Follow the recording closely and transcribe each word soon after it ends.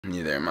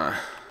Neither am I.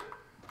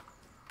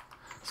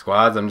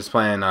 Squads, I'm just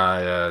playing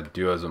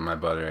duos with my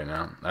buddy right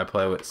now. I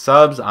play with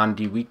subs on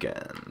the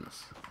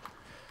weekends.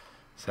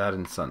 Saturday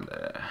and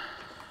Sunday.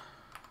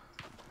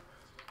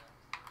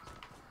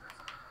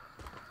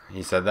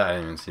 He said that, I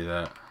didn't even see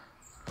that.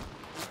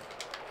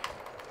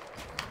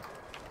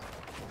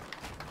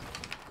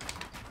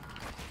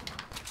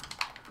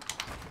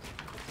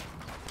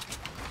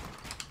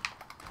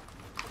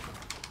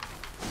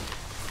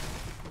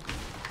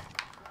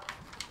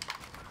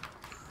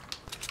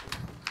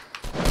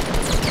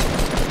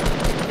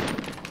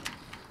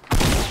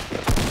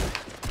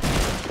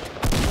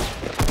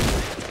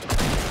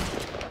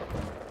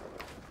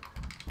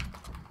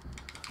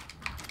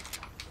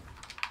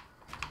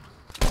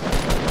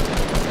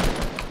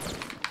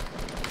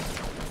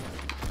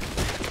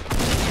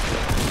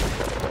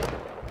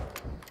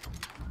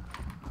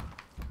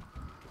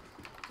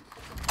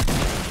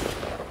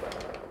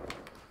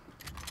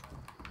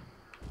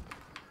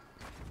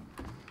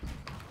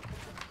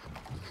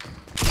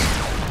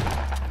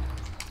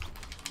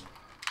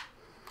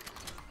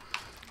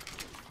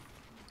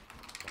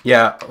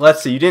 Yeah,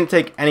 let's see. You didn't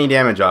take any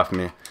damage off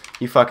me.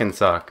 You fucking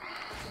suck.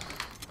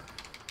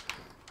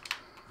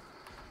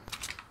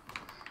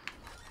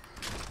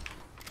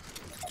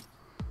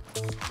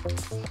 Do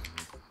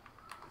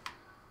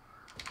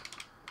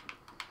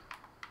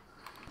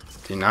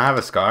you not have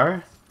a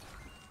scar?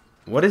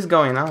 What is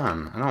going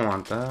on? I don't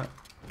want that.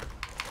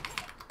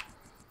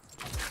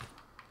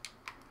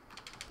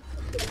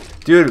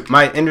 Dude,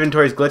 my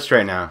inventory's glitched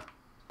right now.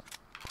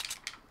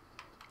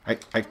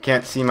 I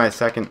can't see my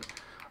second...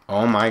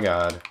 Oh my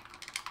god.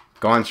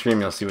 Go on stream,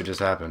 you'll see what just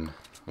happened.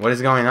 What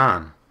is going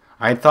on?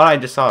 I thought I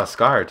just saw a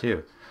scar,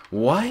 too.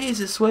 Why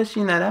is it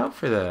switching that out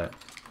for that?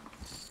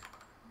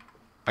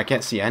 I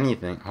can't see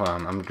anything. Hold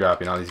on, I'm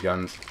dropping all these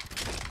guns.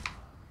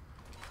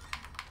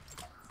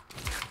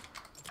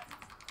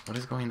 What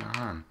is going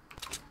on?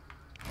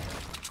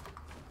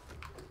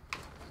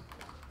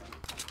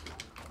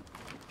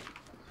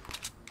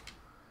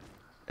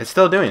 It's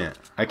still doing it.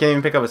 I can't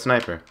even pick up a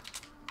sniper.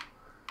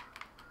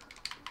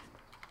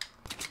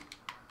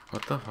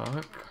 What the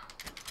fuck?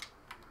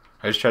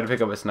 I just tried to pick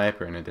up a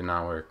sniper and it did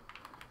not work.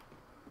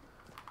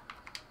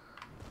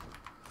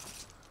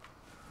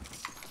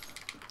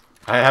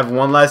 I have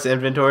one less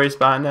inventory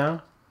spot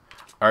now?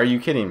 Are you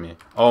kidding me?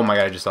 Oh my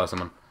god, I just saw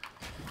someone.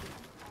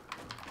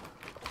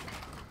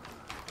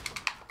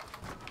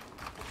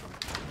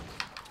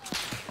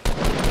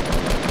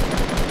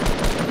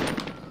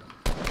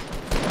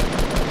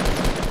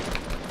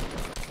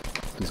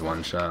 He's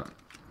one shot.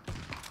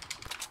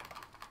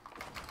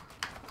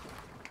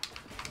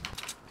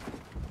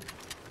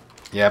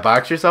 Yeah,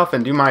 box yourself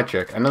and do my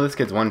trick. I know this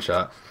kid's one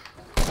shot.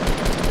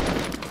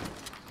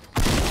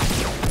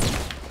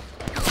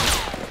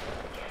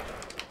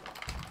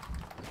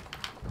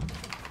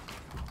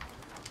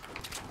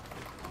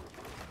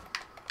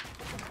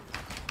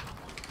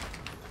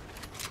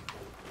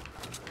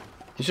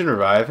 You should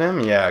revive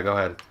him? Yeah, go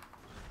ahead.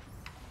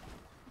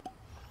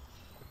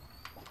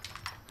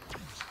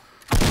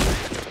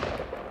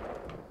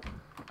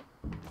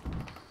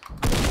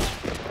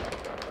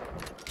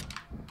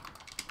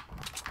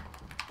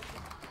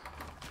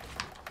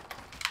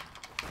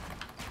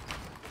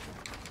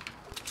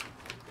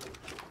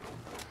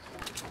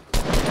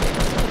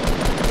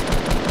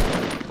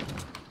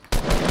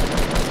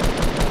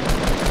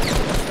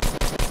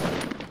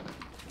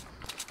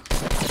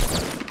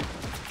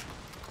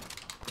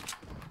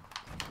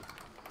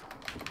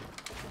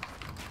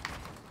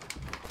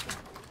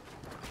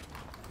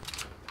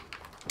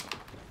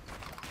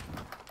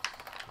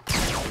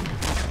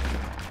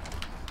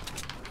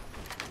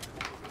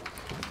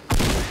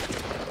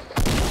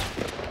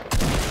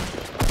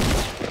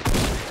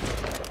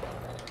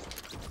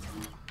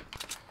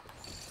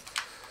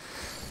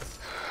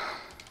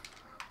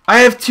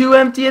 I have 2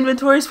 empty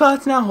inventory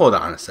spots now? Hold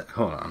on a sec.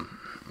 Hold on.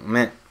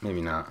 Man,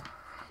 maybe not.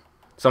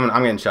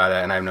 I'm getting shot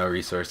at and I have no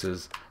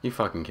resources. You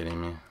fucking kidding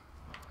me?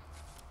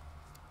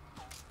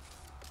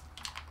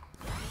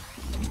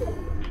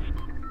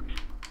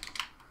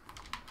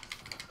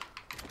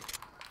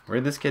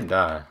 Where'd this kid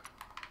die?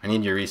 I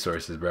need your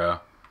resources,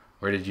 bro.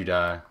 Where did you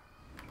die?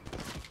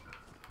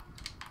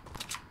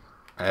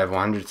 I have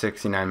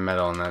 169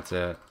 metal and that's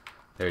it.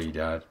 There you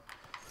died.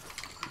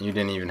 You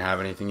didn't even have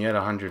anything. You had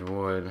 100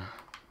 wood.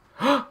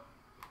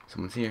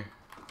 Someone's here.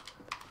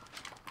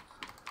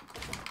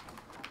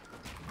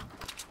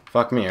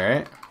 Fuck me,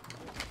 right?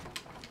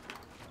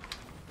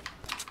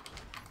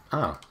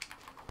 Oh.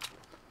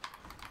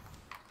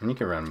 And you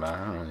can run by.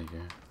 I don't really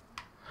care.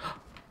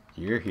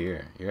 You're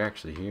here. You're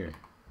actually here.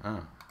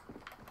 Oh.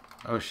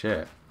 Oh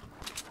shit.